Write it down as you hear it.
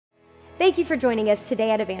Thank you for joining us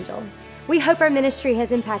today at Evangel. We hope our ministry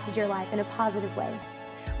has impacted your life in a positive way.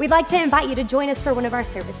 We'd like to invite you to join us for one of our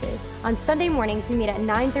services. On Sunday mornings, we meet at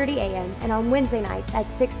 9:30 a.m. and on Wednesday nights at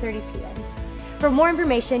 6:30 p.m. For more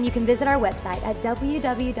information, you can visit our website at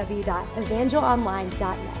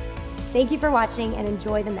www.evangelonline.net. Thank you for watching and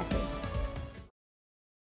enjoy the message.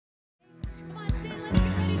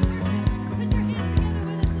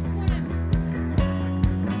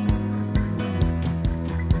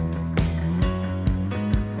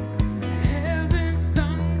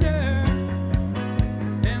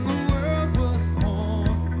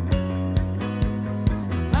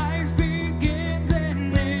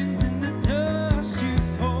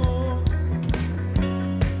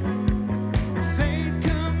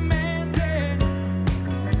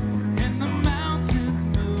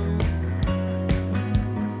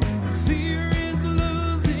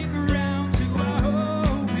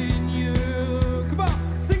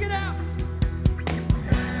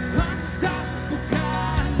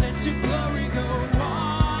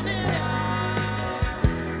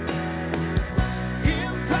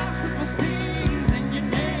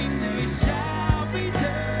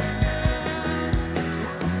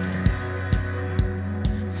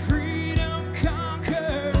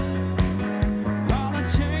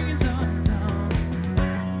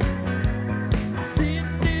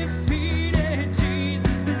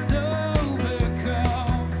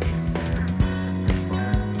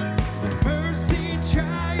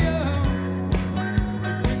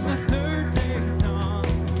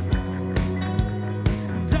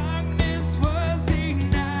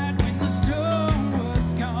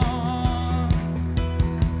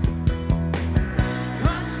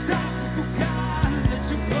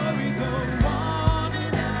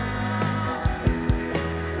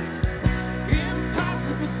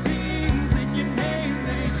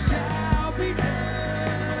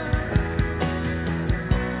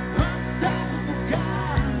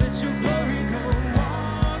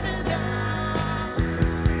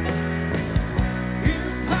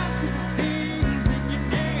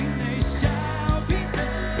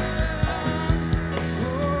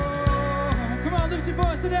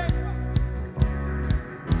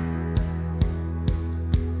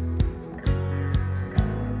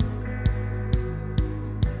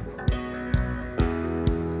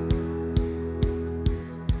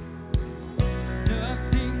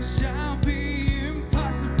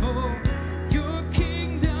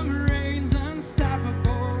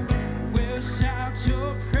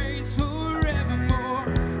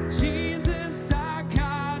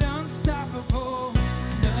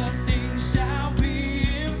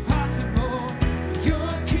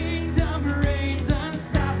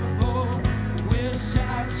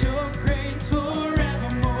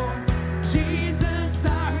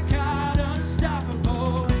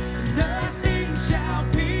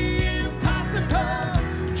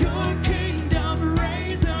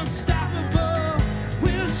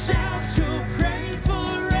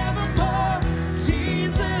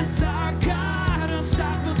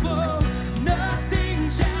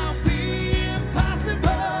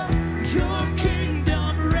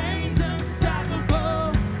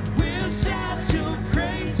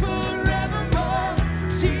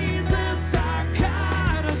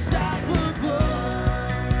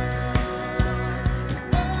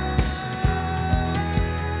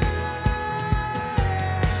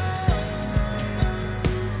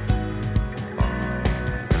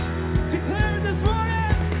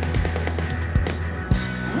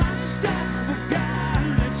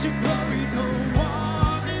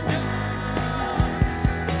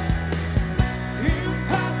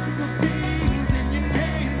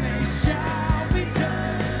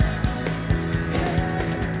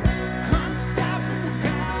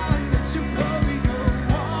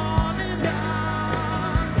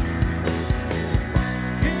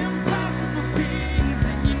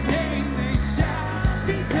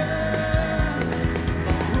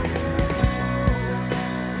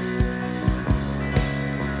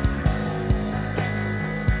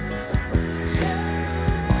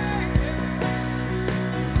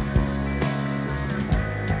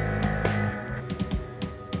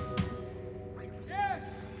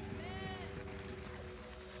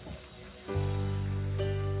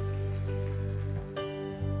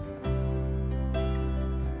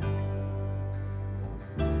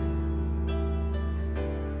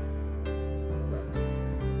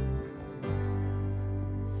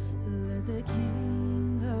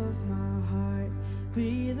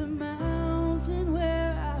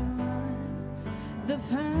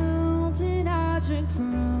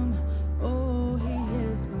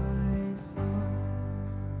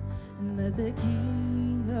 The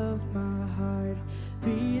King of my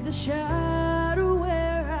the shadow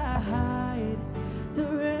where I hide, the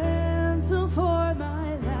ransom for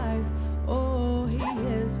my life. Oh, he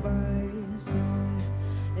is my song,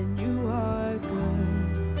 and you are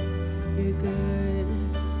good, you're good.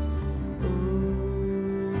 Oh,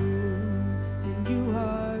 and you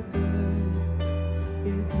are good,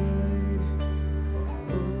 you're good.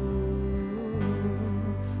 Oh,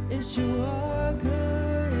 yes, you are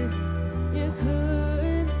good, you're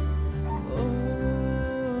good. Oh,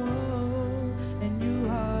 and you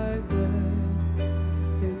are good,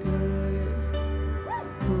 you're good.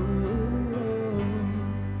 Oh,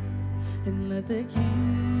 and let the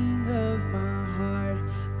King of my heart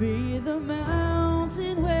be the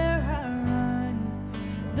mountain where I run,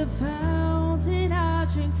 the fountain I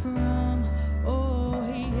drink from. Oh,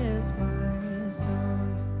 he is my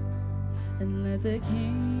song. And let the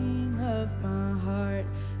King of my heart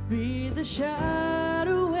be the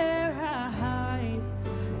shadow where I hide,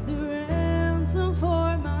 the ransom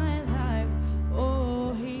for my life.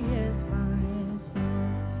 Oh, he is my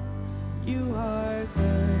song. You are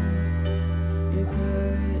good, you're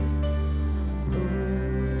good. Oh,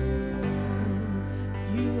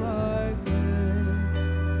 you are good,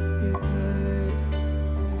 you're good.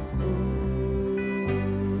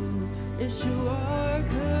 Oh, yes, you are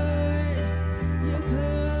good, you're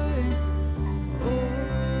good. Oh,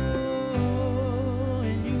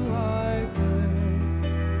 and you are good,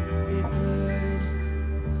 you're good.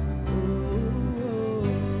 Oh,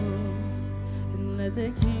 and let the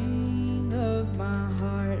King of my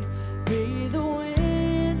heart be the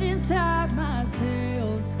wind inside my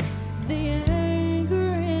sails, the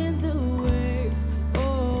anchor in the waves.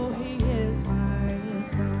 Oh, he is my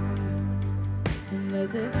song. And let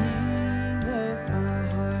the King of my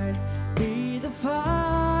heart be the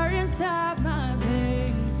fire inside my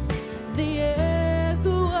veins, the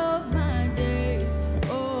echo of my days.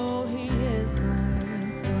 Oh, he is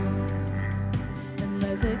my song. And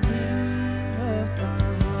let the King of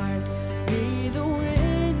my heart be the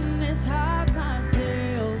wind inside my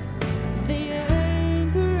sails, the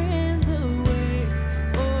anchor in the waves.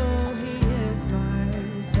 Oh, he is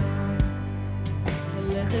my song.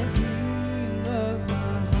 And let the King of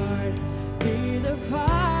my heart be the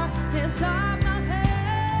fire inside my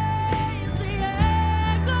veins, the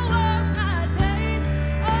echo of my days.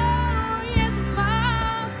 Oh, yes,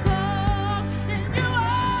 my soul. And you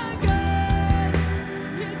are good,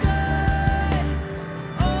 you're good.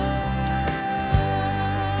 Oh,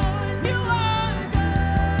 and you are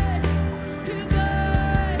good, you're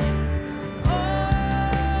good. Oh,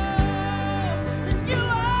 and you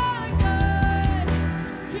are good,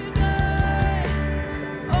 you're good.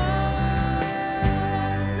 Oh,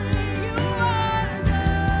 say you are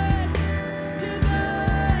good, you're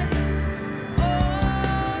good. Oh,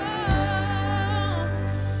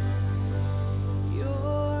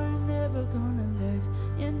 you're never gonna let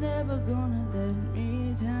me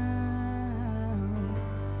down.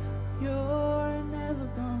 You're never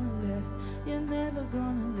gonna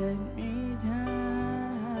let me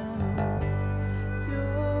down.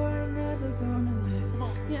 You're never gonna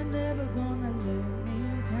let me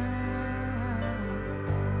down.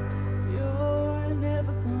 You're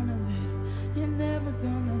never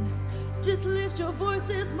gonna let. Just lift your voice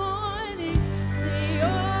this morning. Say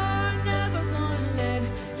you're never gonna let me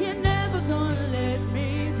down. You're never gonna let me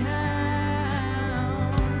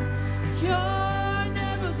down. You're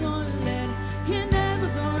never gonna let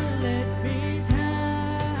me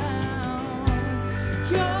down.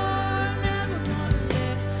 You're never gonna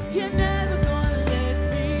let me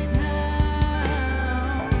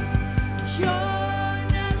down. You're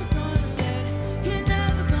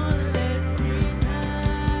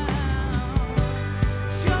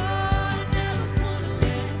never gonna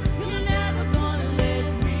let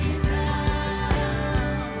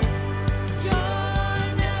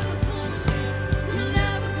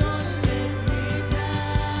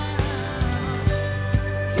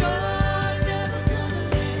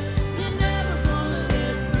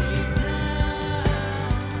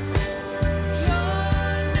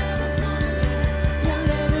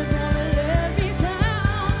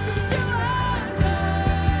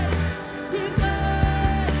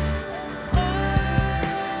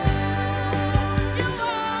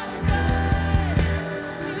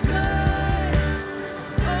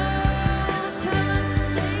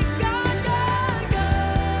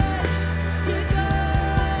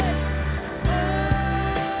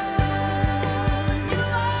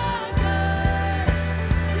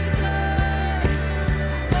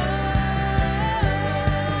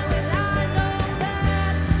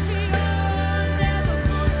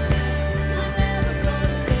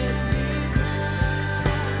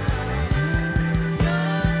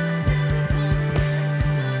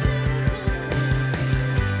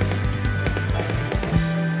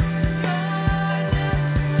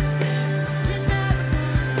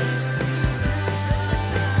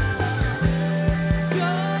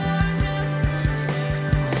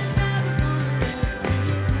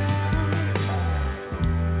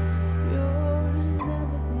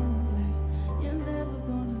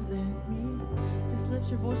lift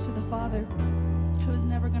your voice to the Father who is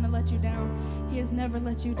never going to let you down. He has never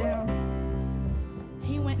let you down.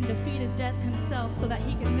 He went and defeated death himself so that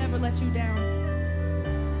he can never let you down.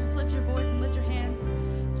 Just lift your voice and lift your hands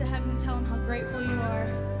to heaven and tell him how grateful you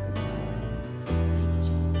are. Thank you,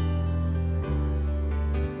 Jesus.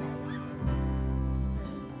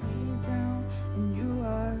 Lay down and you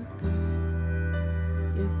are good.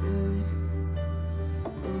 You're good.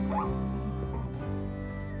 Oh,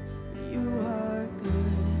 you are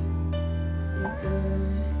good. You're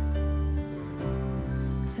good.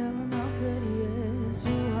 Tell him how good he is.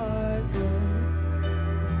 You are good.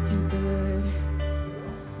 You're good.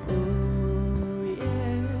 Oh,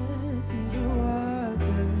 yes, and you are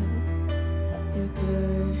good. You're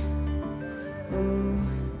good. Oh,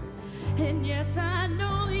 and yes, I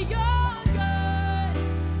know that you're good.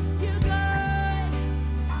 You're good.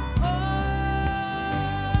 Oh,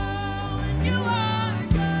 and you are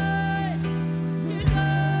good. You're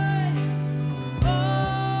good.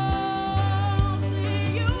 Oh,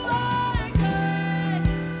 see, you are good.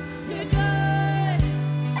 You're good.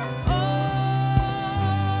 Oh,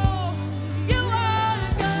 you are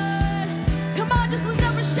good. Come on, just lift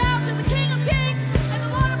up a shout to the King of Kings and the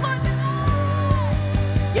Lord of Lords.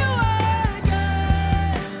 You are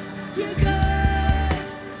good. You're good.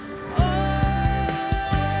 Oh,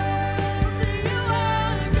 see, you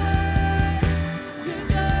are good. You're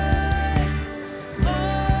good. Oh,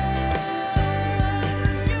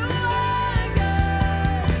 you are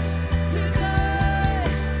good. You're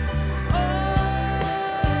good. Oh,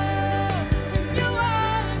 you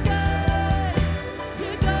are good.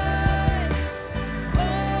 You're good. Oh,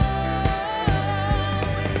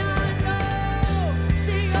 and I know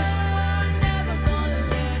that you're never gonna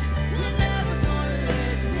let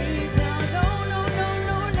me down. No, no, no,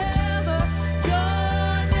 no, never.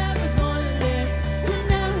 You're never gonna let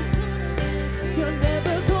you're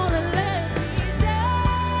never gonna let me down.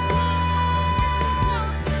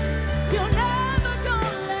 You're never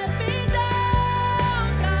gonna let me down,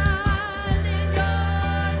 God. And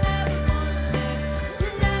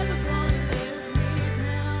you're never gonna let me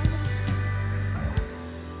down.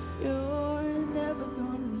 You're never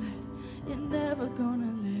gonna let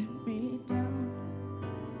me down.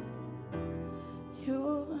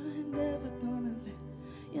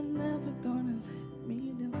 You're never gonna let me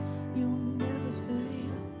down. You'll never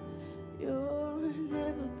fail. You're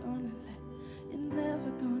never gonna let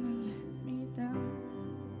me down.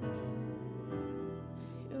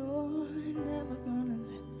 You're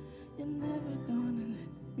never gonna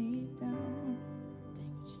let me down.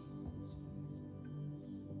 Thank you,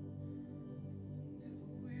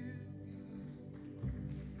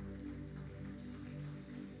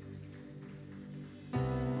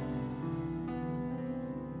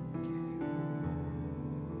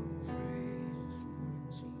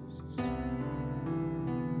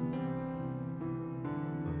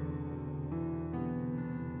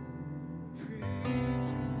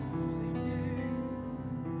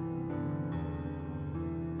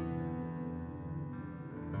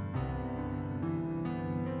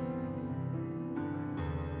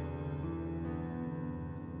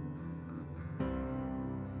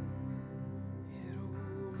 It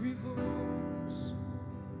all revolves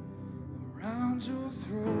around your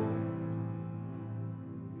throne.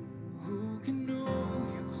 Who can know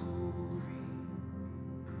your glory?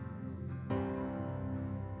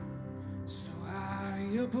 So high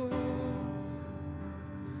above,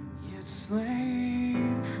 yet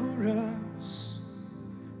slain for us.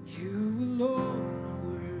 You alone are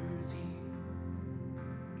worthy,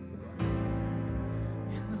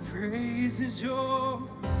 and the praise is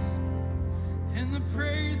yours. And the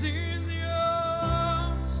praise is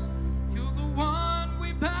yours. You're the one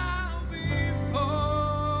we bow before,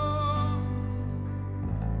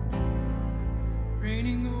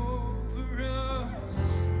 reigning over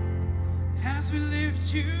us as we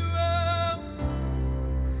lift you up.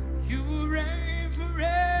 You will reign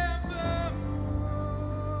forevermore.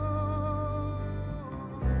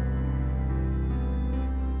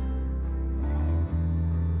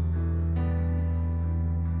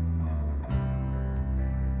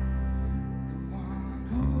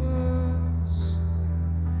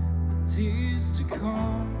 Is to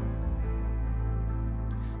come,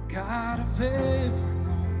 God of every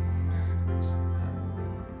moment,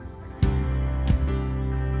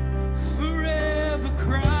 forever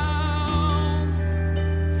crowned,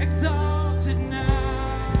 exalted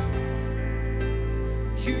now.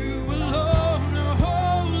 You alone are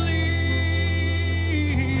holy,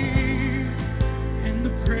 and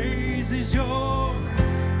the praise is yours,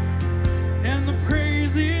 and the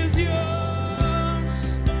praise is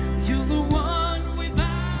yours. You're the one we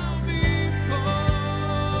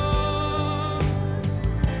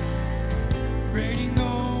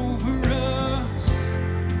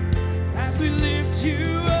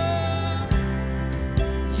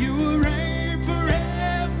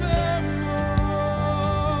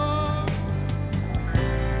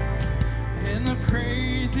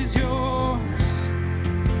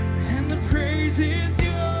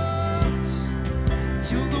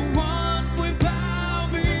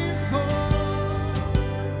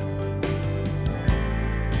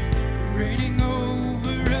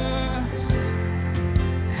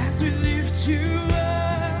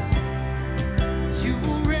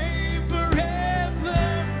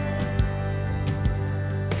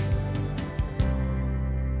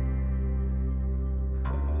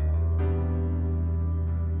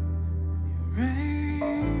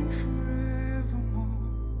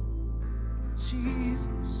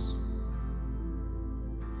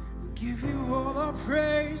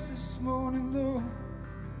praise this morning, Lord.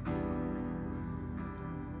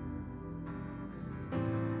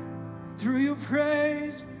 Through your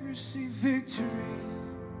praise, we receive victory.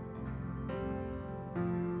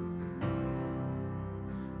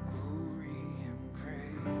 Glory and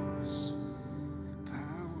praise,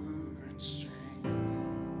 power and strength.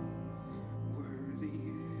 Worthy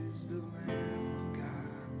is the Lamb of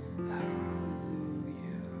God.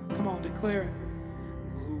 Hallelujah. Come on, declare it.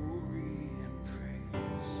 Glory and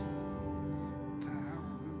praise,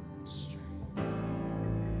 power and strength.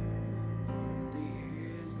 Worthy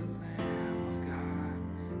is the Lamb of God.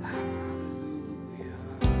 Hallelujah.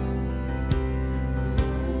 Glory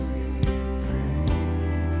and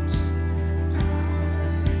praise,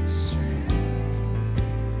 power and strength.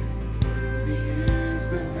 Worthy is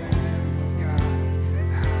the Lamb of God.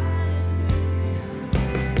 Hallelujah.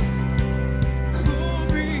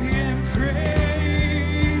 Glory and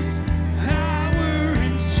praise, power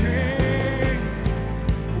and strength.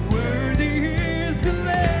 Worthy is the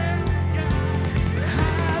Lamb of God.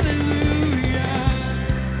 Hallelujah.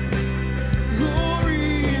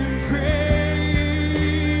 Glory and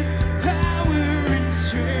praise, power and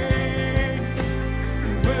strength.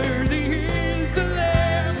 Worthy is the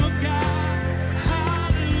Lamb of God.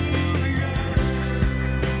 Hallelujah.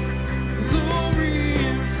 Glory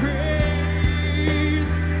and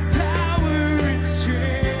praise, power and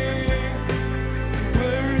strength.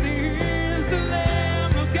 Worthy is the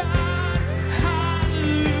Lamb of God.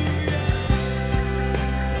 Hallelujah.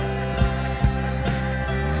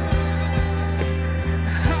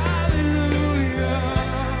 Hallelujah.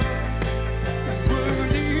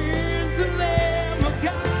 Worthy is the Lamb of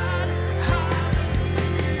God.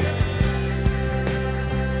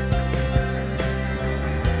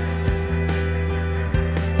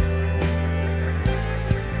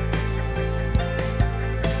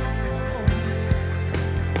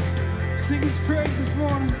 Sing his praise this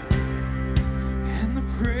morning. And the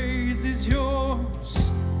praise is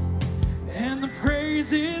yours. And the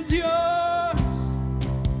praise is yours.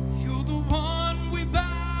 You're the one we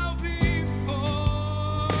bow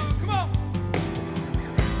before. Come on.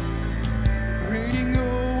 Reigning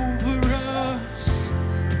over us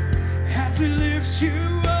as we lift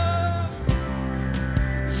you up.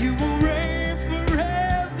 You will reign forevermore.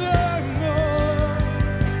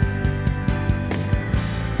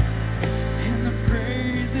 And the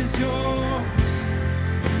praise is yours.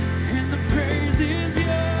 And the praise is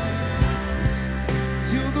yours.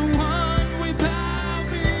 You're the one we bow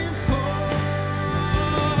before.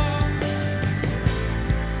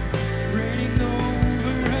 Reigning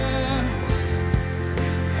over us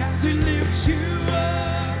as we lift you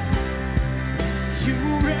up. You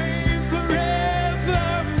will reign forevermore.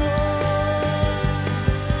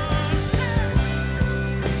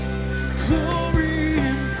 Glory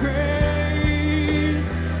and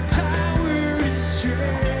praise, power and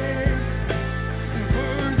strength.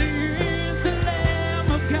 Worthy is the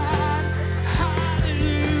Lamb of God.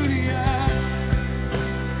 Hallelujah.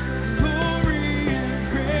 Glory and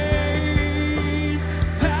praise,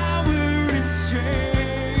 power and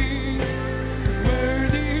strength.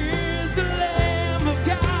 Worthy is the Lamb of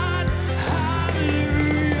God.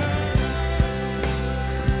 Hallelujah.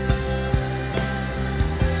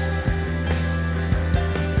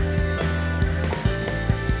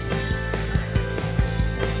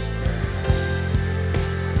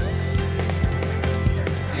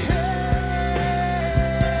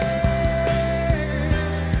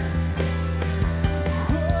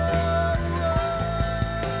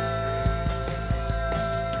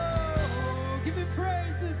 Give me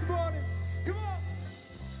praise this morning. Come on.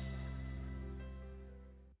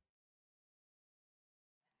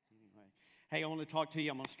 Hey, I want to talk to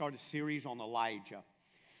you. I'm going to start a series on Elijah.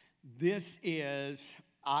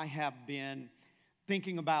 I have been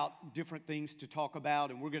thinking about different things to talk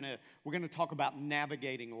about, and we're going to talk about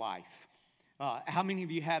navigating life. How many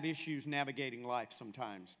of you have issues navigating life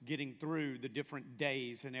sometimes, getting through the different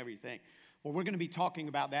days and everything? Well, we're going to be talking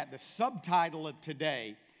about that. The subtitle of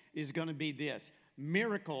today is going to be this: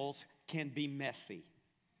 Miracles can be messy.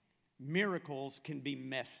 Miracles can be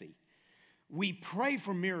messy. We pray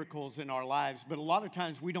for miracles in our lives, but a lot of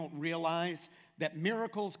times we don't realize that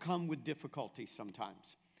miracles come with difficulties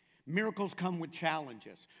sometimes. Miracles come with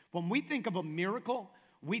challenges. When we think of a miracle,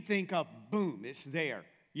 we think of, boom, it's there.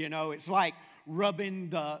 You know, it's like rubbing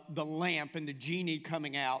the lamp and the genie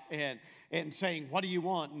coming out and saying, what do you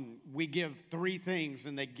want? And we give 3 things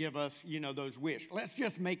and they give us, those wish. Let's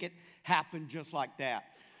just make it happen just like that.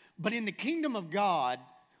 But in the kingdom of God,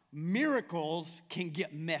 miracles can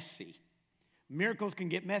get messy. Miracles can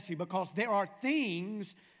get messy because there are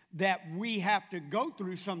things that we have to go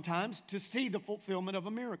through sometimes to see the fulfillment of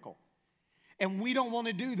a miracle. And we don't want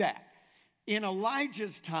to do that. In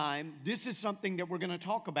Elijah's time, this is something that we're going to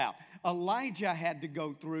talk about. Elijah had to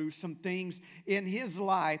go through some things in his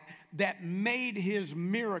life that made his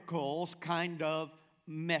miracles kind of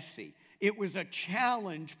messy. It was a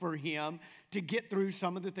challenge for him to get through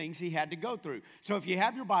some of the things he had to go through. So if you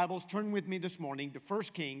have your Bibles, turn with me this morning to 1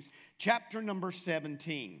 Kings chapter number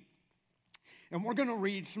 17. And we're going to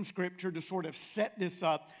read some scripture to sort of set this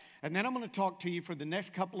up. And then I'm going to talk to you for the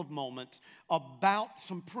next couple of moments about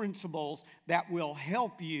some principles that will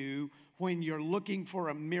help you when you're looking for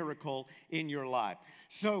a miracle in your life.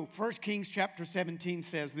 So 1 Kings chapter 17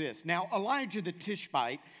 says this. Now Elijah the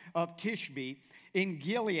Tishbite of Tishbe in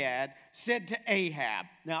Gilead said to Ahab.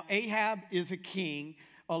 Now Ahab is a king.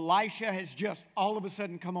 Elisha has just all of a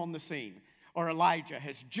sudden come on the scene. Or Elijah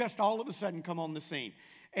has just all of a sudden come on the scene.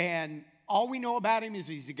 And all we know about him is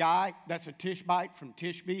he's a guy that's a Tishbite from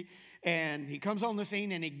Tishbe, and he comes on the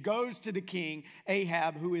scene and he goes to the king,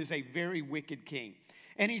 Ahab, who is a very wicked king.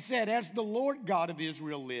 And he said, as the Lord God of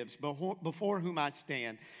Israel lives, before whom I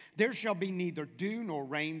stand, there shall be neither dew nor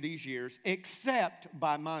rain these years, except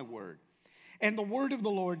by my word. And the word of the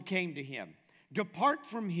Lord came to him, depart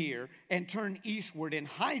from here and turn eastward and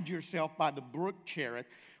hide yourself by the brook Cherith,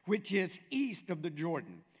 which is east of the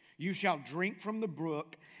Jordan. You shall drink from the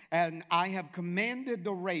brook, and I have commanded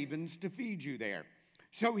the ravens to feed you there.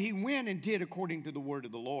 So he went and did according to the word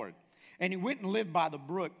of the Lord. And he went and lived by the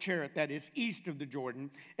brook Cherith, that is east of the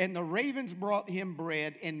Jordan. And the ravens brought him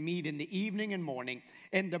bread and meat in the evening and morning,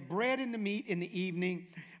 and the bread and the meat in the evening,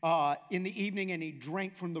 and he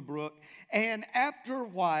drank from the brook. And after a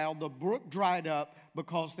while, the brook dried up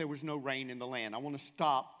because there was no rain in the land. I want to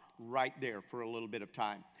stop right there for a little bit of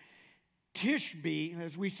time. Tishbe,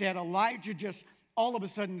 as we said, Elijah just all of a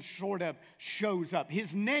sudden sort of shows up.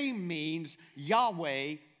 His name means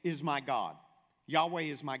Yahweh is my God. Yahweh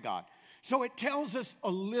is my God. So it tells us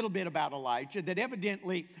a little bit about Elijah, that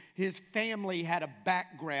evidently his family had a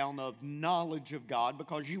background of knowledge of God,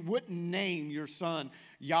 because you wouldn't name your son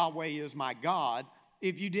Yahweh is my God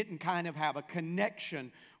if you didn't kind of have a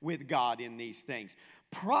connection with God in these things.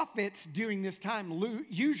 Prophets during this time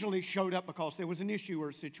usually showed up because there was an issue or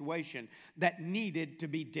a situation that needed to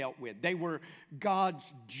be dealt with. They were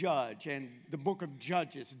God's judge, and the book of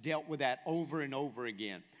Judges dealt with that over and over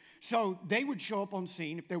again. So they would show up on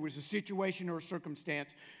scene if there was a situation or a circumstance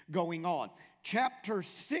going on. Chapter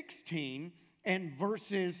 16 and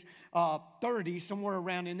verses 30, somewhere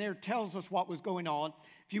around in there, tells us what was going on.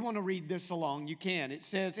 If you want to read this along, you can. It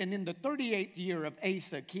says, and in the 38th year of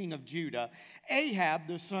Asa, king of Judah, Ahab,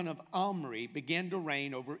 the son of Omri, began to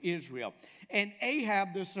reign over Israel. And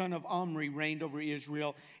Ahab, the son of Omri, reigned over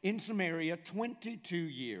Israel in Samaria 22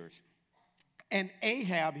 years. And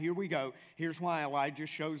Ahab, here we go, here's why Elijah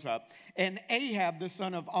shows up. And Ahab, the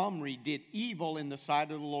son of Omri, did evil in the sight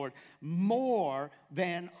of the Lord more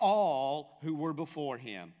than all who were before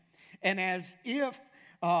him. And as if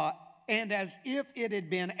it had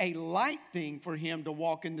been a light thing for him to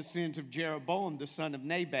walk in the sins of Jeroboam, the son of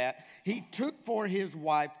Nebat, he took for his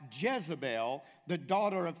wife Jezebel, the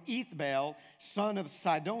daughter of Ethbaal, son of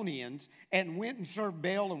Sidonians, and went and served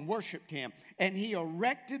Baal and worshipped him. And he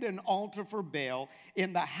erected an altar for Baal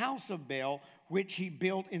in the house of Baal, which he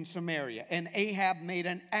built in Samaria. And Ahab made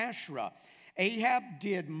an Asherah. Ahab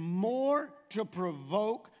did more to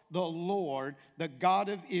provoke the Lord, the God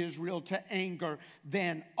of Israel, to anger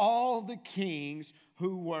than all the kings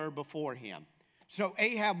who were before him. So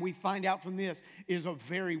Ahab, we find out from this, is a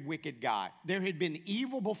very wicked guy. There had been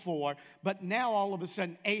evil before, but now all of a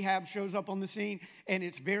sudden Ahab shows up on the scene, and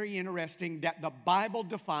it's very interesting that the Bible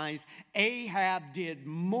defines Ahab did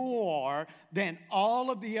more than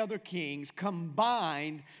all of the other kings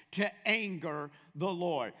combined to anger the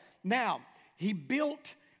Lord. Now, he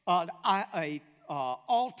built an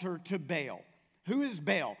altar to Baal. Who is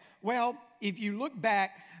Baal? Well, if you look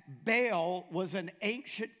back, Baal was an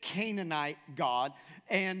ancient Canaanite god,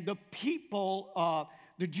 and the people,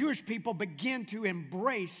 the Jewish people, began to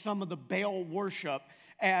embrace some of the Baal worship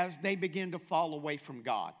as they began to fall away from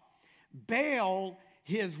God. Baal,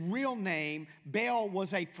 his real name, Baal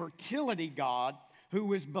was a fertility god who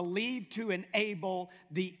was believed to enable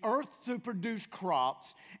the earth to produce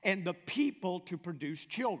crops and the people to produce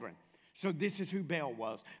children. So this is who Baal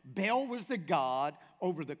was. Baal was the god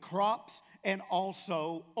over the crops and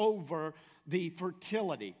also over the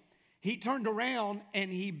fertility. He turned around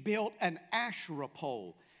and he built an Asherah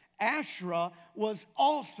pole. Asherah was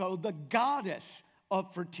also the goddess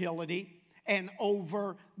of fertility and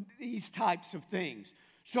over these types of things.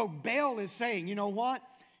 So Baal is saying, you know what?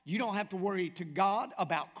 You don't have to worry to God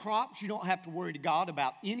about crops. You don't have to worry to God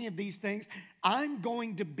about any of these things. I'm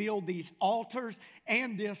going to build these altars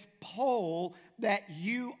and this pole that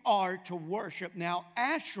you are to worship. Now,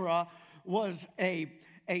 Asherah was a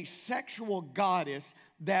sexual goddess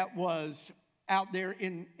that was out there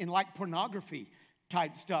in like pornography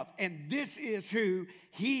type stuff. And this is who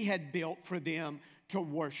he had built for them to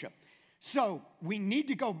worship. So we need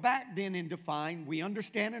to go back then and define. We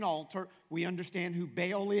understand an altar. We understand who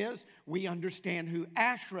Baal is. We understand who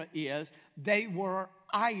Asherah is. They were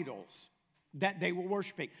idols that they were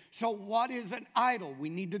worshiping. So what is an idol? We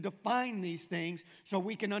need to define these things so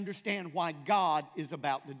we can understand why God is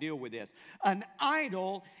about to deal with this. An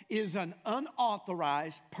idol is an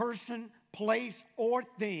unauthorized person, place, or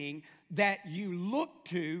thing that you look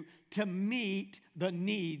to meet the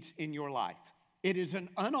needs in your life. It is an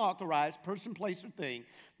unauthorized person, place, or thing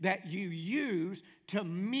that you use to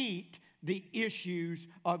meet the issues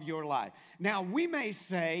of your life. Now, we may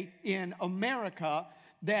say in America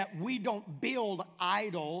that we don't build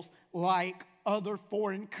idols like other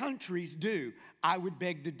foreign countries do. I would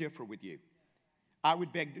beg to differ with you. I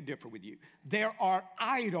would beg to differ with you. There are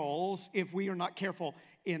idols, if we are not careful,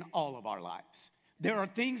 in all of our lives. There are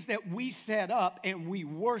things that we set up and we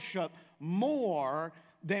worship more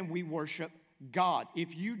than we worship God.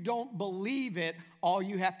 If you don't believe it, all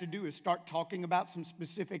you have to do is start talking about some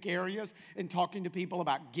specific areas and talking to people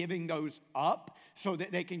about giving those up so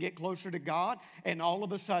that they can get closer to God, and all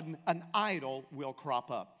of a sudden an idol will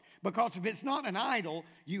crop up. Because if it's not an idol,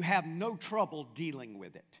 you have no trouble dealing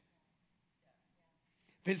with it.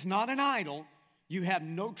 If it's not an idol, you have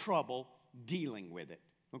no trouble dealing with it.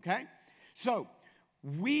 Okay? So,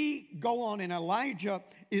 we go on, and Elijah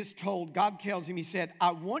is told, God tells him, he said, I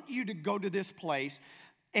want you to go to this place,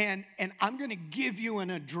 and I'm going to give you an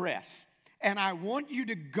address. And I want you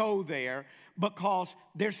to go there because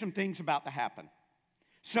there's some things about to happen.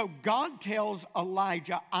 So God tells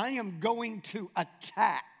Elijah, I am going to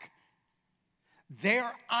attack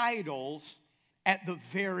their idols at the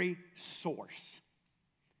very source.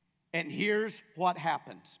 And here's what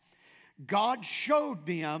happens. God showed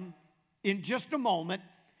them in just a moment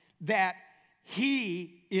that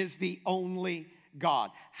he is the only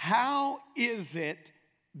God. How is it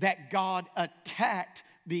that God attacked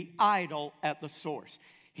the idol at the source?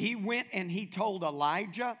 He went and he told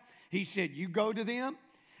Elijah, he said, you go to them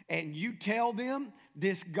and you tell them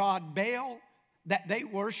this God Baal that they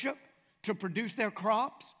worship to produce their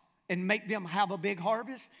crops and make them have a big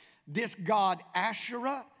harvest, this God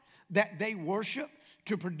Asherah that they worship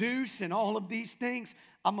to produce and all of these things,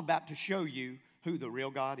 I'm about to show you who the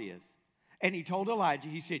real God is. And he told Elijah,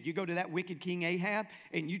 he said, you go to that wicked King Ahab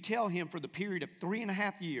and you tell him for the period of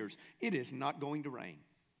 3.5 years, it is not going to rain.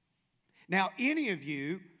 Now, any of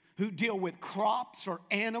you who deal with crops or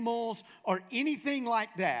animals or anything like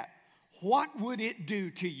that, what would it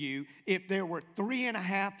do to you if there were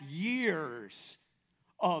 3.5 years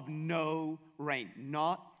of no rain?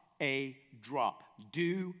 Not a drop.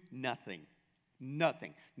 Do nothing.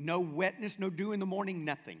 Nothing. No wetness, no dew in the morning,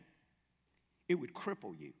 nothing. It would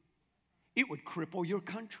cripple you. It would cripple your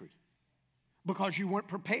country because you weren't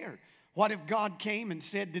prepared. What if God came and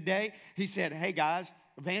said today, he said, hey guys,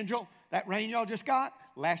 Evangel, that rain y'all just got,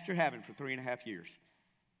 last you're having for 3.5 years.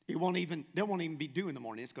 There won't even be dew in the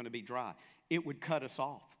morning. It's going to be dry. It would cut us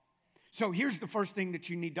off. So here's the first thing that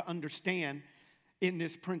you need to understand in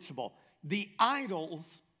this principle. The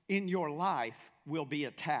idols in your life will be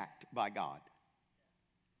attacked by God.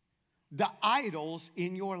 The idols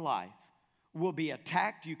in your life will be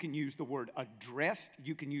attacked. You can use the word addressed.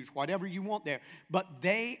 You can use whatever you want there. But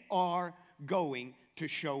they are going to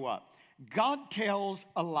show up. God tells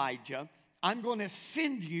Elijah, I'm going to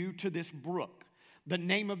send you to this brook. The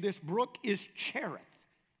name of this brook is Cherith.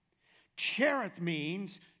 Cherith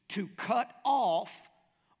means to cut off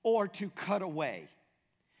or to cut away.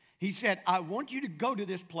 He said, I want you to go to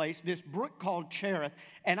this place, this brook called Cherith,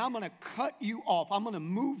 and I'm going to cut you off. I'm going to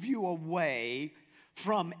move you away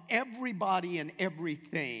from everybody and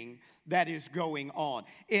everything that is going on.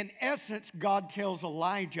 In essence, God tells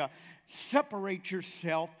Elijah, separate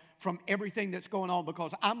yourself from everything that's going on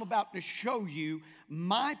because I'm about to show you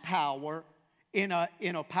my power in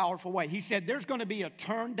a powerful way. He said, there's going to be a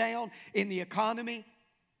turn down in the economy,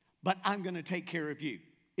 but I'm going to take care of you.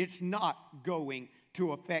 It's not going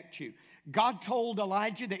to affect you. God told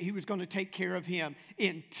Elijah that he was going to take care of him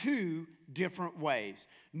in 2 different ways.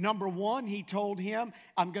 Number 1, he told him,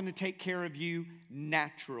 I'm going to take care of you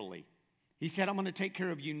naturally. He said, I'm going to take care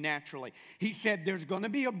of you naturally. He said, there's going to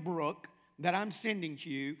be a brook that I'm sending to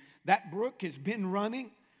you. That brook has been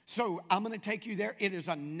running, so I'm going to take you there. It is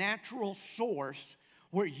a natural source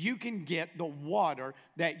where you can get the water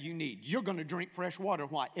that you need. You're going to drink fresh water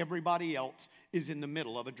while everybody else is in the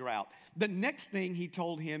middle of a drought. The next thing he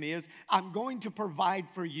told him is, I'm going to provide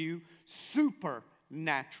for you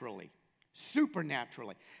supernaturally.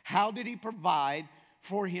 Supernaturally. How did he provide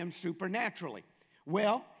for him supernaturally?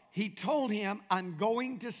 Well, he told him, I'm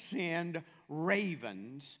going to send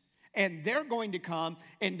ravens, and they're going to come,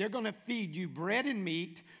 and they're going to feed you bread and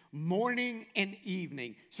meat morning and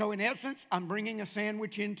evening. So in essence, I'm bringing a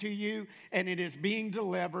sandwich into you, and it is being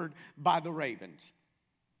delivered by the ravens.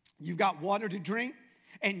 You've got water to drink,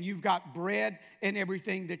 and you've got bread and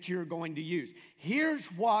everything that you're going to use. Here's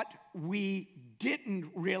what we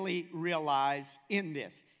didn't really realize in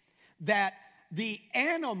this, that the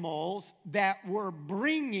animals that were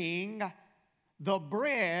bringing the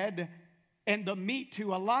bread and the meat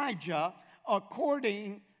to Elijah,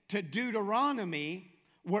 according to Deuteronomy,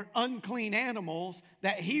 were unclean animals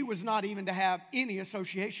that he was not even to have any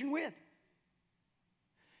association with.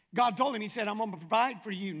 God told him, he said, I'm going to provide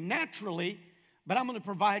for you naturally, but I'm going to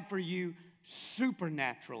provide for you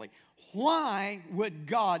supernaturally. Why would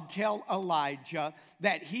God tell Elijah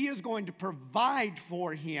that he is going to provide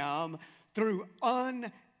for him through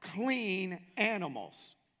unclean animals?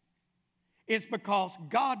 It's because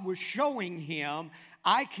God was showing him,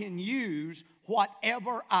 I can use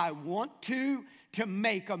whatever I want to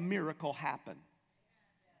make a miracle happen.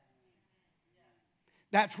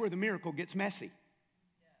 That's where the miracle gets messy.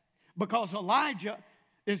 Because Elijah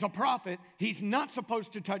is a prophet. He's not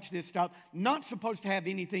supposed to touch this stuff, not supposed to have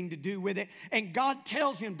anything to do with it. And God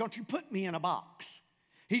tells him, don't you put me in a box.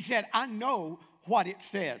 He said, I know what it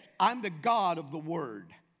says. I'm the God of the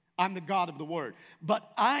Word. I'm the God of the Word. But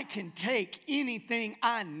I can take anything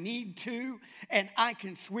I need to, and I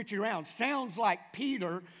can switch it around. Sounds like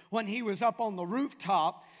Peter when he was up on the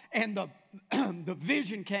rooftop, and the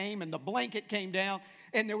vision came, and the blanket came down,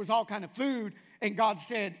 and there was all kind of food, and God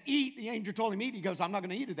said, eat. The angel told him, eat. He goes, I'm not going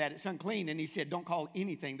to eat of that. It's unclean. And he said, don't call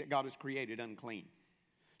anything that God has created unclean.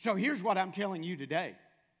 So here's what I'm telling you today.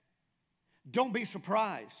 Don't be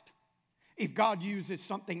surprised if God uses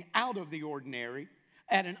something out of the ordinary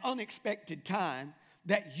at an unexpected time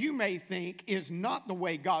that you may think is not the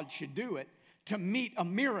way God should do it to meet a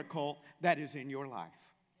miracle that is in your life.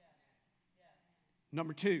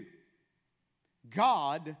 Number two,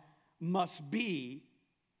 God must be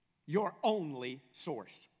your only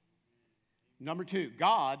source. Number two,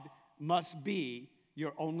 God must be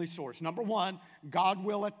your only source. Number one, God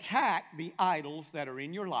will attack the idols that are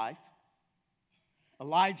in your life.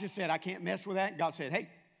 Elijah said, I can't mess with that. God said, hey,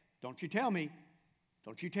 don't you tell me.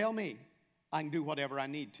 Don't you tell me. I can do whatever I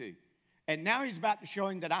need to. And now he's about to show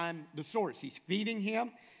him that I'm the source. He's feeding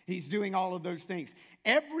him. He's doing all of those things.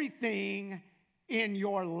 Everything in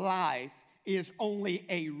your life is only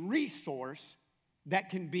a resource that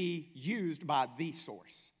can be used by the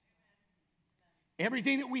source.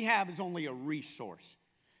 Everything that we have is only a resource.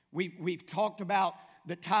 We've talked about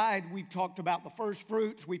the tithe. We've talked about the first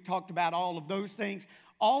fruits. We've talked about all of those things.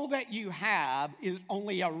 All that you have is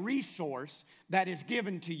only a resource that is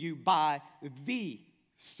given to you by the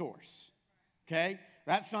source. Okay?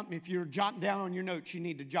 That's something, if you're jotting down on your notes, you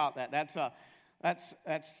need to jot that. That's a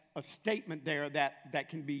statement there that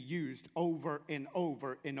can be used over and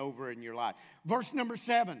over and over in your life. Verse number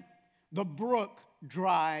 7, the brook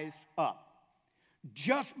dries up.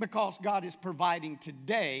 Just because God is providing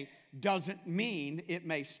today doesn't mean it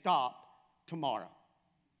may stop tomorrow.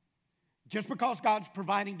 Just because God's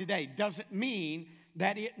providing today doesn't mean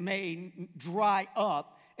that it may dry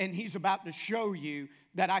up, and he's about to show you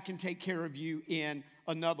that I can take care of you in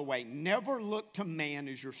another way. Never look to man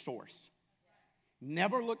as your source.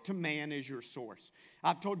 Never look to man as your source.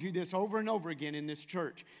 I've told you this over and over again in this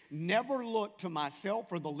church. Never look to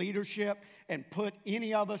myself or the leadership and put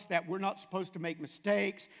any of us that we're not supposed to make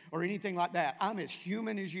mistakes or anything like that. I'm as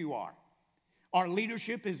human as you are. Our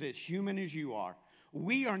leadership is as human as you are.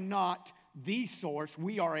 We are not the source.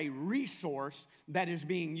 We are a resource that is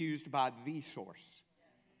being used by the source.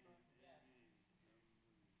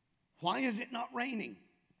 Why is it not raining?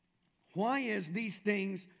 Why is these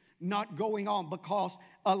things not going on? Because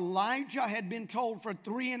Elijah had been told for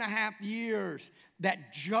 3.5 years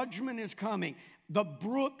that judgment is coming. The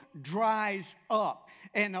brook dries up.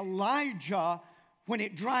 And Elijah, when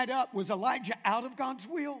it dried up, was Elijah out of God's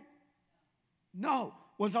will? No.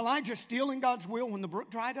 Was Elijah still in God's will when the brook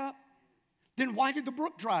dried up? Then why did the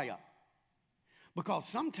brook dry up? Because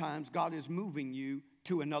sometimes God is moving you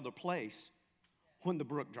to another place when the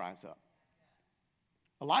brook dries up.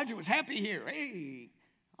 Elijah was happy here. Hey,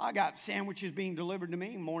 I got sandwiches being delivered to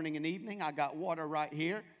me morning and evening. I got water right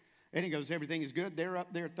here. And he goes, everything is good. They're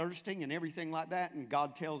up there thirsting and everything like that. And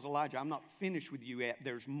God tells Elijah, I'm not finished with you yet.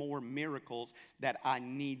 There's more miracles that I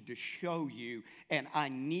need to show you. And I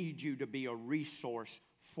need you to be a resource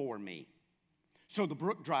for me. So the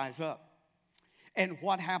brook dries up. And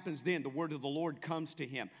what happens then? The word of the Lord comes to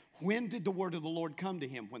him. When did the word of the Lord come to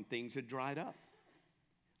him? When things had dried up.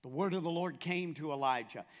 The word of the Lord came to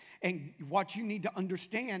Elijah. And what you need to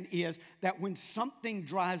understand is that when something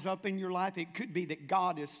dries up in your life, it could be that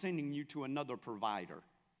God is sending you to another provider.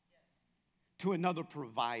 To another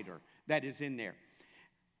provider that is in there.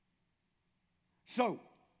 So,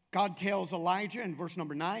 God tells Elijah in verse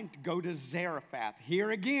number 9 to go to Zarephath. Here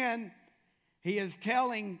again, he is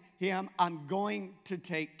telling him, I'm going to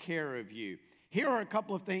take care of you. Here are a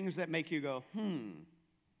couple of things that make you go,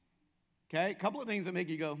 Okay, a couple of things that make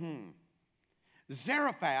you go,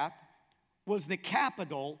 Zarephath was the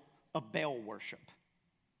capital of Baal worship.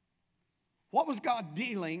 What was God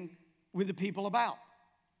dealing with the people about?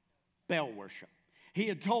 Baal worship. He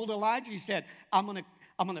had told Elijah, he said, I'm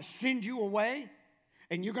gonna send you away,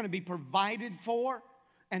 and you're going to be provided for.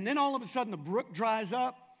 And then all of a sudden the brook dries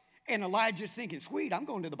up, and Elijah's thinking, sweet, I'm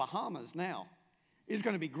going to the Bahamas now. It's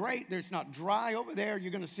going to be great. There's not dry over there.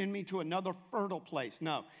 You're going to send me to another fertile place.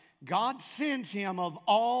 No. God sends him, of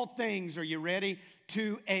all things, are you ready,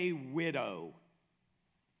 to a widow.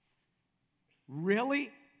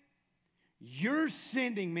 Really? You're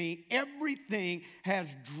sending me, everything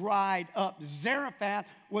has dried up. Zarephath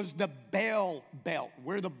was the Baal belt.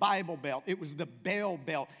 We're the Bible belt. It was the Baal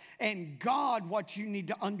belt. And God, what you need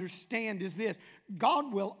to understand is this.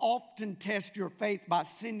 God will often test your faith by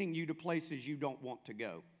sending you to places you don't want to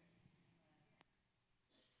go.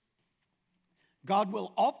 God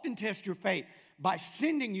will often test your faith by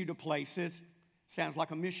sending you to places, sounds like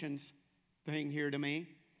a missions thing here to me,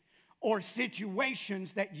 or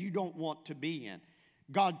situations that you don't want to be in.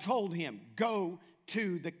 God told him, go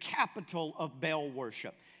to the capital of Baal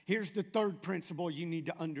worship. Here's the third principle you need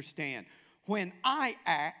to understand. When I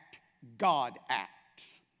act, God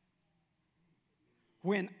acts.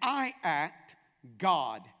 When I act,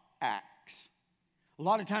 God acts. A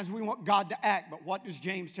lot of times we want God to act, but what does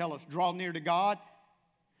James tell us? Draw near to God,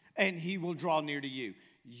 and he will draw near to you.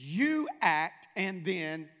 You act, and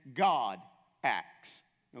then God acts.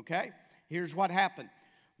 Okay? Here's what happened.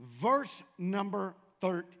 Verse number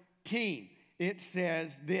 13. It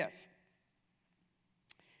says this.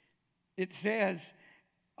 It says,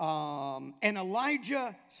 and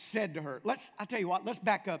Elijah said to her, I'll tell you what, let's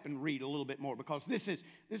back up and read a little bit more because this is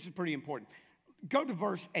pretty important. Go to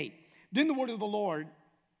verse 8. Then the word of the Lord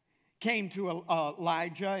came to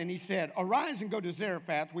Elijah, and he said, arise and go to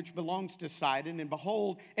Zarephath, which belongs to Sidon, and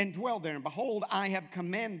behold, and dwell there. And behold, I have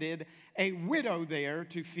commanded a widow there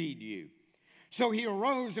to feed you. So he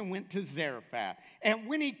arose and went to Zarephath. And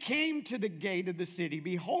when he came to the gate of the city,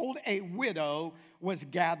 behold, a widow was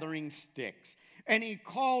gathering sticks. And he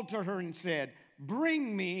called to her and said,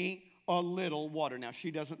 bring me a little water. Now,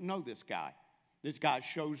 she doesn't know this guy. This guy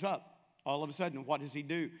shows up. All of a sudden, what does he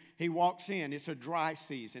do? He walks in. It's a dry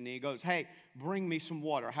season. And he goes, hey, bring me some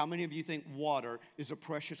water. How many of you think water is a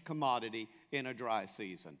precious commodity in a dry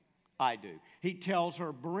season? I do. He tells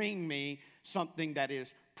her, bring me something that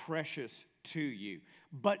is precious to you.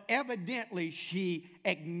 But evidently, she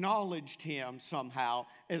acknowledged him somehow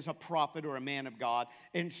as a prophet or a man of God.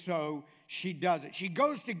 And so she does it. She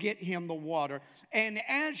goes to get him the water. And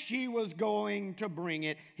as she was going to bring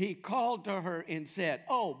it, he called to her and said,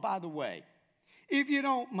 oh, by the way, if you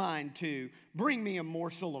don't mind to, bring me a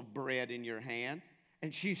morsel of bread in your hand.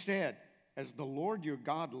 And she said, as the Lord your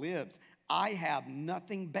God lives, I have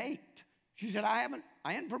nothing baked. She said, I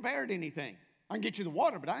hadn't prepared anything. I can get you the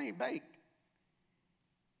water, but I ain't baked.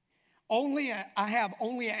 I have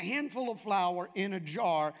only a handful of flour in a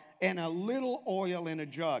jar and a little oil in a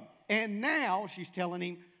jug. And now, she's telling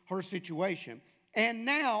him her situation. And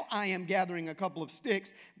now I am gathering a couple of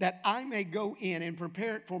sticks that I may go in and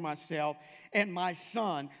prepare it for myself and my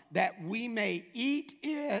son, that we may eat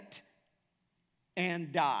it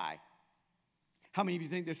and die. How many of you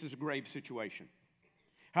think this is a grave situation?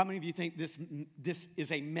 How many of you think this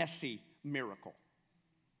is a messy miracle?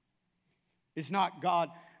 It's not God.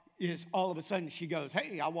 Is all of a sudden she goes,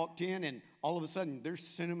 hey, I walked in and all of a sudden there's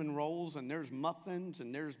cinnamon rolls and there's muffins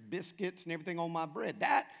and there's biscuits and everything on my bread.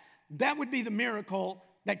 That would be the miracle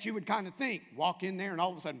that you would kind of think. Walk in there and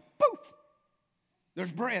all of a sudden, poof,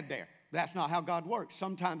 there's bread there. That's not how God works.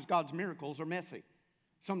 Sometimes God's miracles are messy.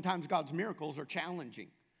 Sometimes God's miracles are challenging.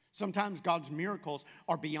 Sometimes God's miracles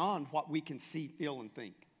are beyond what we can see, feel, and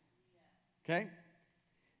think. Okay?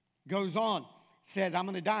 Goes on. Says, I'm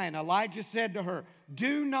going to die. And Elijah said to her,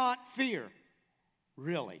 do not fear.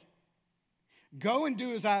 Really? Go and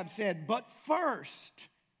do as I have said, but first,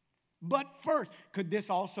 could this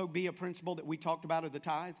also be a principle that we talked about of the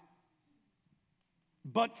tithe?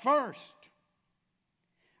 But first,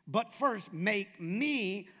 make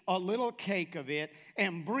me a little cake of it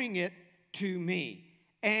and bring it to me.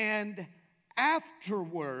 And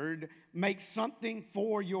afterward, make something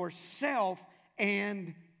for yourself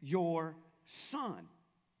and your son.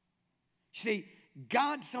 See,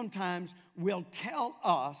 God sometimes will tell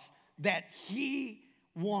us that He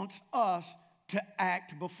wants us to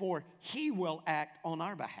act before He will act on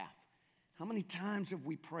our behalf. How many times have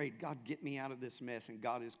we prayed, God, get me out of this mess? And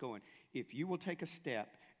God is going, if you will take a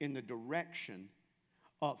step in the direction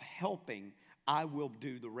of helping, I will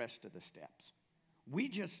do the rest of the steps. We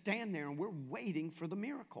just stand there and we're waiting for the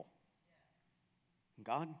miracle.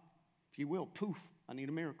 God, if you will, poof, I need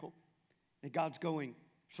a miracle. And God's going,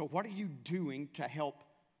 so what are you doing to help?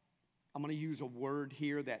 I'm going to use a word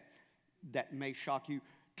here that may shock you,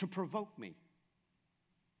 to provoke me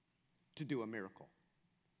to do a miracle.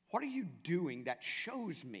 What are you doing that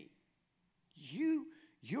shows me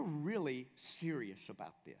you're really serious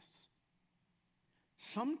about this?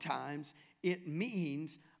 Sometimes it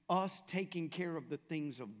means us taking care of the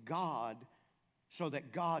things of God so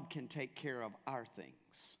that God can take care of our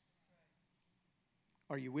things.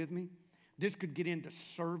 Are you with me? This could get into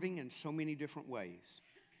serving in so many different ways.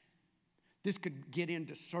 This could get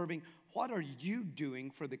into serving. What are you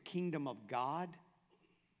doing for the kingdom of God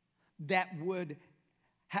that would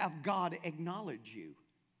have God acknowledge you?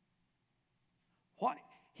 What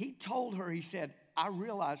he told her, he said, I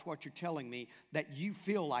realize what you're telling me, that you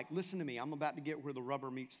feel like, listen to me, I'm about to get where the rubber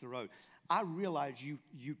meets the road. I realize you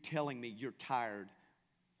telling me you're tired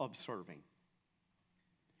of serving.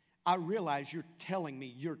 I realize you're telling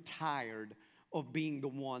me you're tired of being the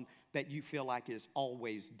one that you feel like is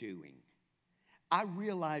always doing. I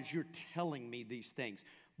realize you're telling me these things,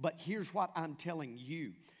 but here's what I'm telling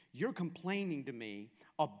you. You're complaining to me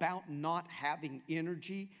about not having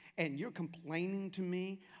energy, and you're complaining to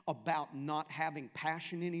me about not having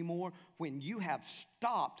passion anymore when you have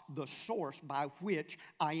stopped the source by which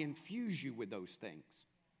I infuse you with those things.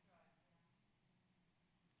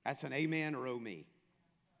 That's an amen or oh me.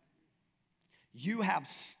 You have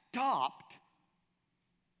stopped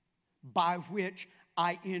by which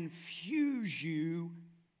I infuse you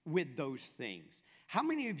with those things. How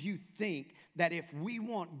many of you think that if we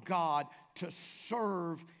want God to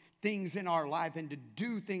serve things in our life and to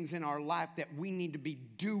do things in our life, that we need to be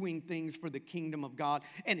doing things for the kingdom of God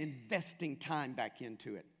and investing time back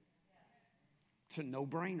into it? It's a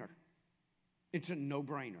no-brainer. It's a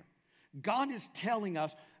no-brainer. God is telling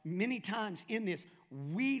us many times in this,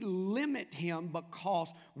 we limit Him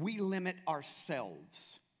because we limit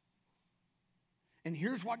ourselves. And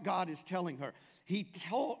here's what God is telling her. He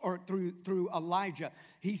told her through Elijah,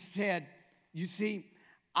 he said, you see,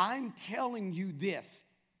 I'm telling you this.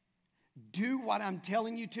 Do what I'm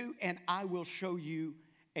telling you to, and I will show you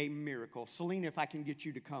a miracle. Selena, if I can get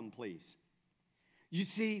you to come, please. You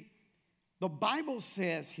see, the Bible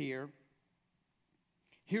says here,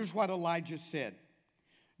 here's what Elijah said.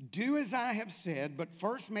 Do as I have said, but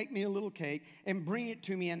first make me a little cake and bring it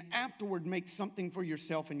to me, and afterward make something for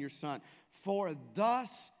yourself and your son. For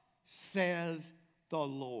thus says the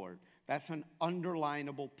Lord. That's an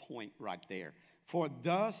underlinable point right there. For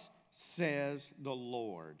thus says the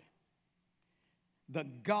Lord, the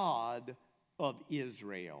God of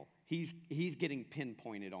Israel. He's getting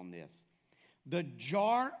pinpointed on this. The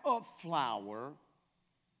jar of flour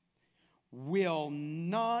will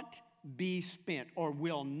not be spent or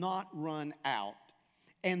will not run out,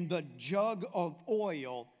 and the jug of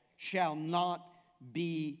oil shall not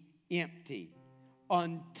be empty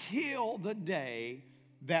until the day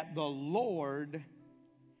that the Lord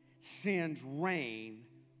sends rain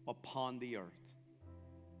upon the earth.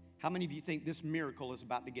 How many of you think this miracle is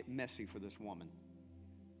about to get messy for this woman?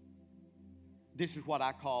 This is what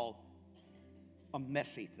I call a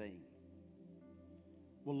messy thing.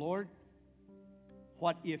 Well, Lord,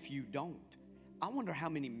 what if you don't? I wonder how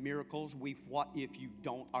many miracles we what if you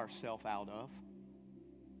don't ourselves out of.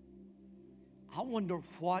 I wonder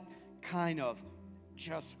what kind of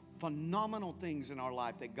just phenomenal things in our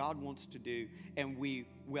life that God wants to do, and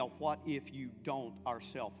what if you don't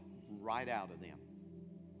ourselves right out of them?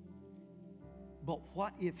 But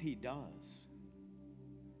what if He does?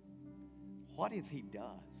 What if He does?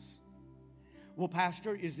 Well,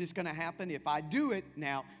 Pastor, is this going to happen? If I do it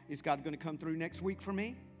now, is God going to come through next week for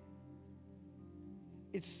me?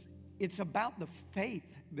 It's about the faith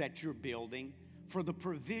that you're building for the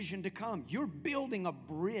provision to come. You're building a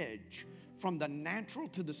bridge from the natural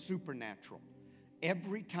to the supernatural.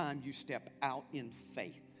 Every time you step out in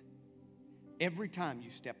faith, every time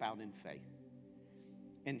you step out in faith.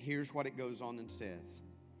 And here's what it goes on and says.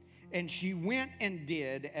 And she went and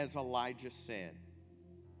did as Elijah said.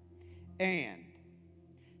 And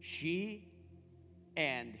she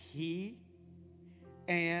and he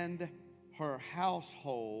and her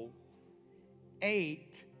household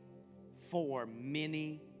ate for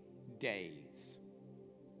many days.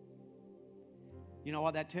 You know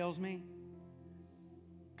what that tells me?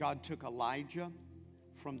 God took Elijah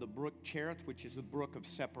from the brook Cherith, which is the brook of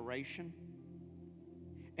separation,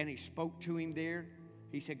 and he spoke to him there.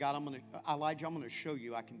 He said, God, Elijah, I'm going to show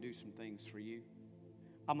you I can do some things for you.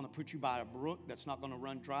 I'm going to put you by a brook that's not going to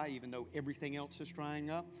run dry, even though everything else is drying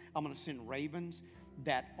up. I'm going to send ravens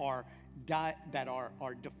that are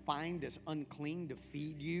defined as unclean to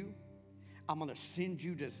feed you. I'm going to send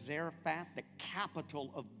you to Zarephath, the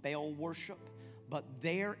capital of Baal worship. But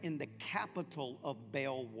there in the capital of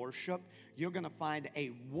Baal worship, you're going to find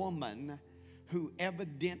a woman who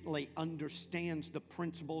evidently understands the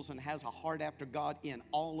principles and has a heart after God in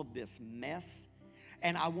all of this mess.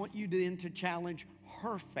 And I want you then to challenge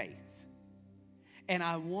her faith. And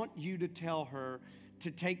I want you to tell her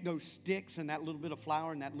to take those sticks and that little bit of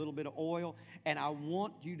flour and that little bit of oil, and I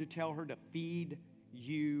want you to tell her to feed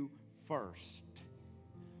you first.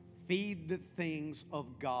 Feed the things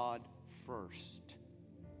of God first.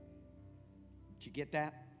 Did you get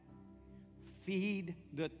that? Feed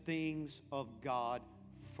the things of God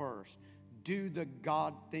first. Do the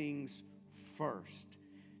God things first.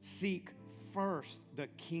 Seek first the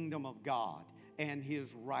kingdom of God and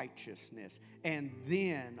his righteousness, and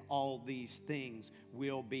then all these things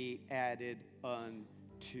will be added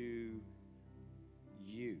unto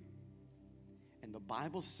you. And the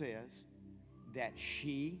Bible says that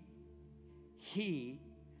he,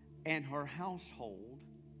 and her household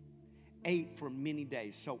ate for many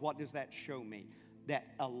days. So what does that show me? That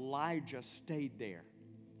Elijah stayed there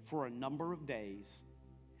for a number of days,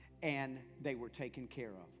 and they were taken care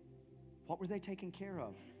of. What were they taken care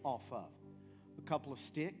of off of? A couple of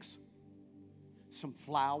sticks, some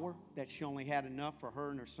flour that she only had enough for her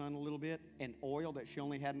and her son a little bit, and oil that she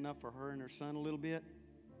only had enough for her and her son a little bit.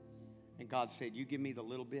 And God said, you give me the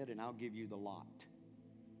little bit and I'll give you the lot.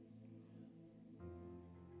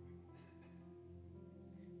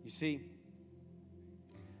 You see,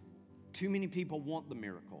 too many people want the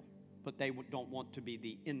miracle, but they don't want to be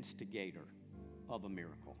the instigator of a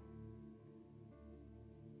miracle.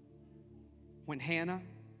 When Hannah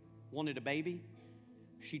wanted a baby,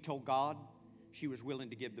 she told God she was willing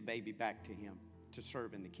to give the baby back to him to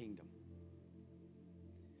serve in the kingdom.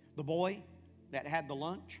 The boy that had the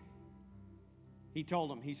lunch, he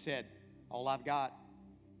told him, he said, all I've got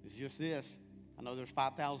is just this. I know there's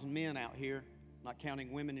 5,000 men out here, not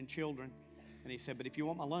counting women and children. And he said, but if you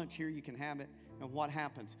want my lunch here, you can have it. And what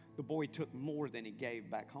happens? The boy took more than he gave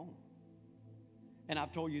back home. And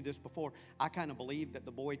I've told you this before. I kind of believe that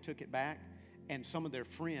the boy took it back, and some of their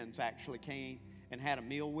friends actually came and had a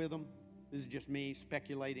meal with them. This is just me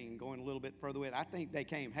speculating and going a little bit further with it. I think they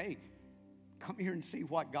came, hey, come here and see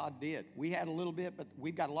what God did. We had a little bit, but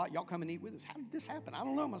we've got a lot. Y'all come and eat with us. How did this happen? I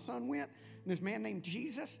don't know. My son went, and this man named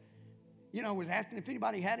Jesus, was asking if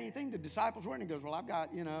anybody had anything. The disciples were, and he goes, well, I've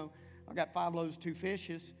got 5 loaves, 2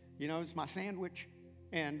 fishes. It's my sandwich.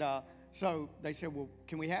 And so they said, well,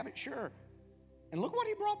 can we have it? Sure. And look what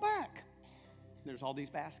he brought back. There's all these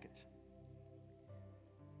baskets.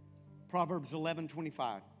 Proverbs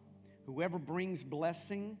 11:25. Whoever brings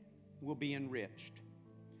blessing will be enriched,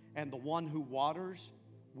 and the one who waters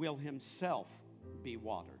will himself be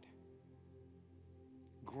watered.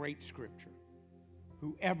 Great scripture.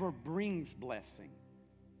 Whoever brings blessing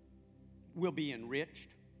will be enriched,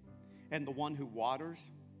 and the one who waters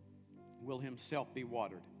will himself be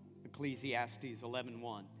watered. Ecclesiastes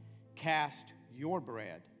 11:1. Cast your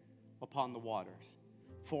bread upon the waters,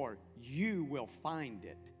 for you will find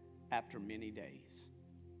it after many days.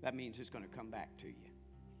 That means it's going to come back to you.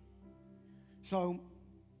 So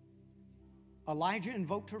Elijah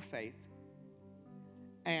invoked her faith,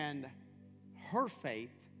 and her faith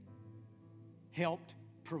helped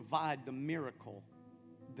provide the miracle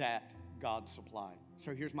that God supplied.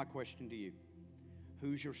 So here's my question to you.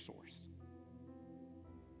 Who's your source?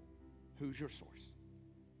 Who's your source?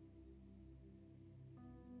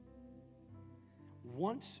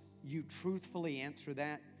 Once you truthfully answer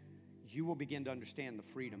that, you will begin to understand the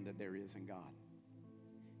freedom that there is in God.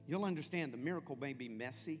 You'll understand the miracle may be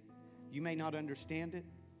messy. You may not understand it.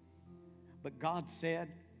 But God said,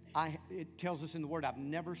 it tells us in the Word, I've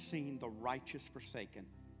never seen the righteous forsaken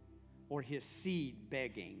or his seed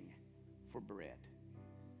begging for bread.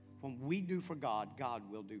 When we do for God, God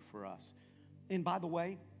will do for us. And by the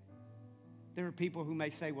way, there are people who may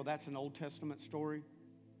say, well, that's an Old Testament story.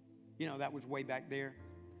 You know, that was way back there.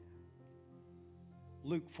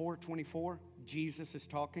 Luke 4:24, Jesus is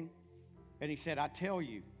talking. And he said, I tell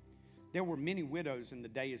you, there were many widows in the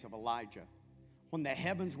days of Elijah, when the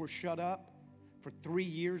heavens were shut up for 3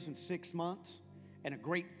 years and 6 months, and a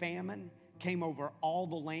great famine came over all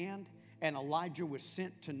the land, and Elijah was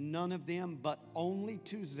sent to none of them, but only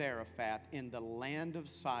to Zarephath in the land of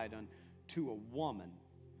Sidon, to a woman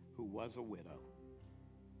who was a widow.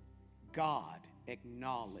 God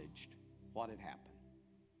acknowledged what had happened.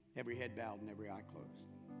 Every head bowed and every eye closed.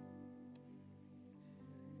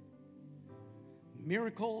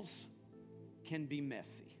 Miracles can be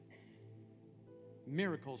messy.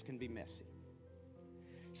 Miracles can be messy.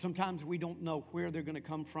 Sometimes we don't know where they're going to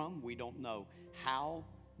come from. We don't know how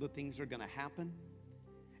the things are going to happen.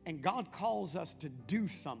 And God calls us to do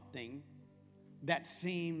something that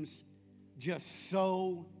seems just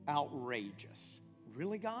so outrageous.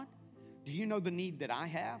 Really, God? Do you know the need that I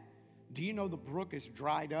have? Do you know the brook is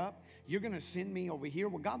dried up? You're going to send me over here?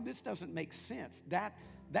 Well, God, this doesn't make sense. That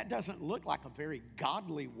doesn't look like a very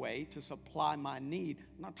godly way to supply my need.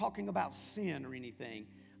 I'm not talking about sin or anything.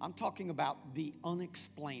 I'm talking about the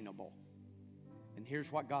unexplainable. And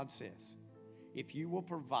here's what God says. If you will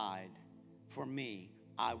provide for me,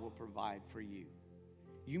 I will provide for you.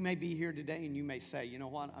 You may be here today and you may say, you know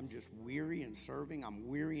what, I'm just weary in serving. I'm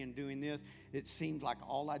weary in doing this. It seems like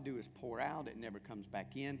all I do is pour out. It never comes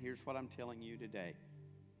back in. Here's what I'm telling you today.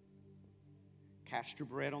 Cast your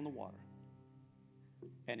bread on the water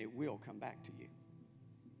and it will come back to you.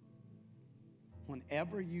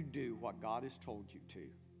 Whenever you do what God has told you to,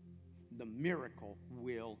 the miracle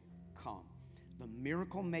will come. The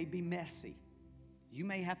miracle may be messy. You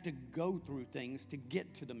may have to go through things to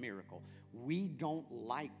get to the miracle. We don't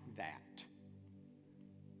like that.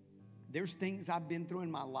 There's things I've been through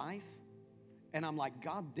in my life, and I'm like,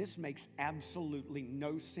 God, this makes absolutely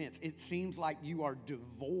no sense. It seems like you are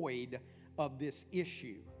devoid of this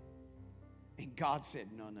issue. And God said,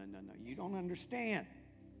 no, you don't understand.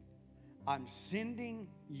 I'm sending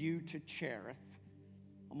you to Cherith.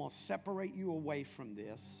 I'm going to separate you away from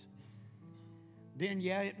this. Then,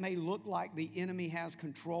 yeah, it may look like the enemy has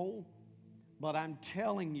control, but I'm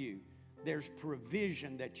telling you, there's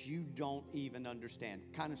provision that you don't even understand.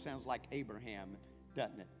 Kind of sounds like Abraham,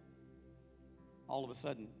 doesn't it? All of a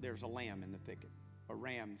sudden, there's a lamb in the thicket, a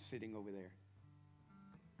ram sitting over there.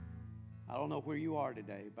 I don't know where you are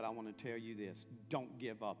today, but I want to tell you this. Don't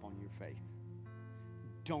give up on your faith.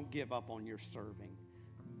 Don't give up on your serving.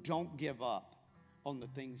 Don't give up on the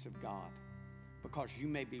things of God, because you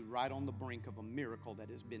may be right on the brink of a miracle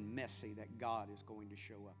that has been messy that God is going to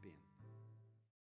show up in.